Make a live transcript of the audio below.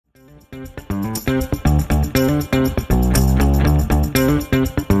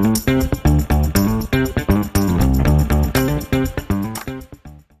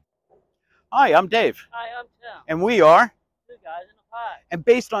Hi, I'm Dave. Hi, I'm Tim. And we are. Two guys in a pie. And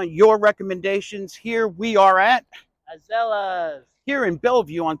based on your recommendations, here we are at Zellas. here in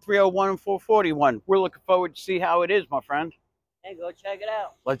Bellevue on 301 and 441. We're looking forward to see how it is, my friend. And go check it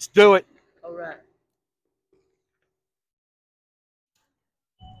out. Let's do it. All right.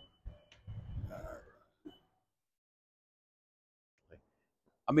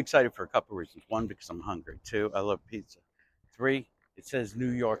 I'm excited for a couple of reasons. One, because I'm hungry. Two, I love pizza. Three, it says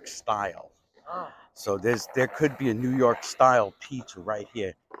New York style. Oh. So there could be a New York style pizza right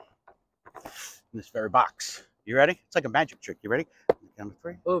here in this very box. You ready? It's like a magic trick. You ready? Number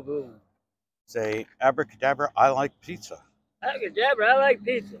three. Boom, boom. Say abracadabra, I like pizza. Abracadabra, I like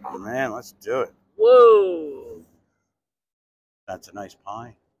pizza. Oh man, let's do it. Whoa. That's a nice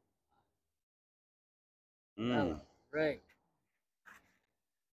pie. Oh, great.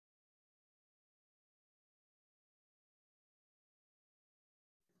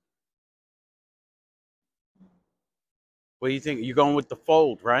 What do you think? You're going with the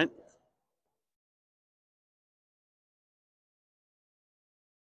fold, right?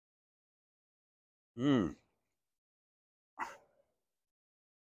 Mm.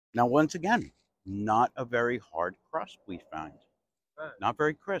 Now, once again, not a very hard crust we find. Right. Not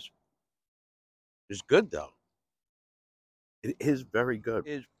very crisp. It's good though. It is very good.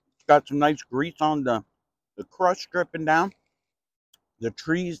 It's got some nice grease on the crust dripping down. The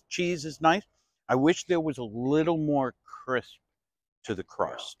cheese is nice. I wish there was a little more crisp to the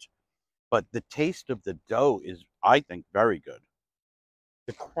crust, but the taste of the dough is, I think, very good.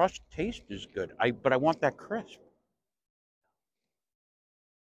 The crust taste is good. But I want that crisp.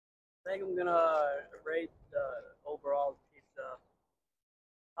 I think I'm gonna rate the overall pizza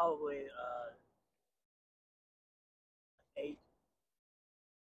probably 8.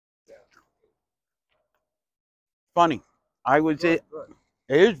 Funny. I was Good.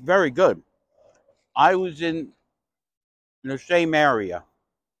 It is very good. I was in the same area.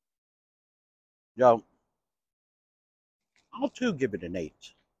 So I'll too give it an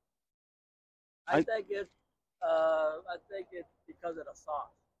 8. I think it's because of the sauce.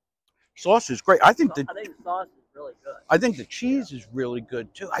 Sauce is great. I think the sauce is really good. I think the cheese is really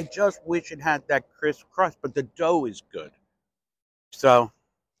good too. I just wish it had that crisp crust, but the dough is good. So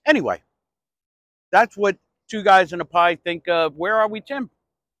anyway, that's what two guys in a pie think of. Where are we, Tim?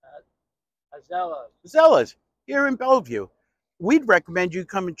 Zella. Zellas, here in Bellevue. We'd recommend you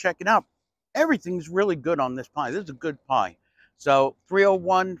come and check it out. Everything's really good on this pie. This is a good pie. So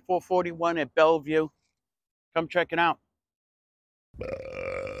 301, 441 at Bellevue. Come check it out.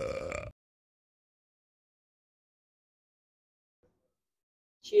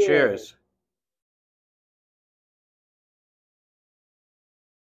 Cheers. Cheers.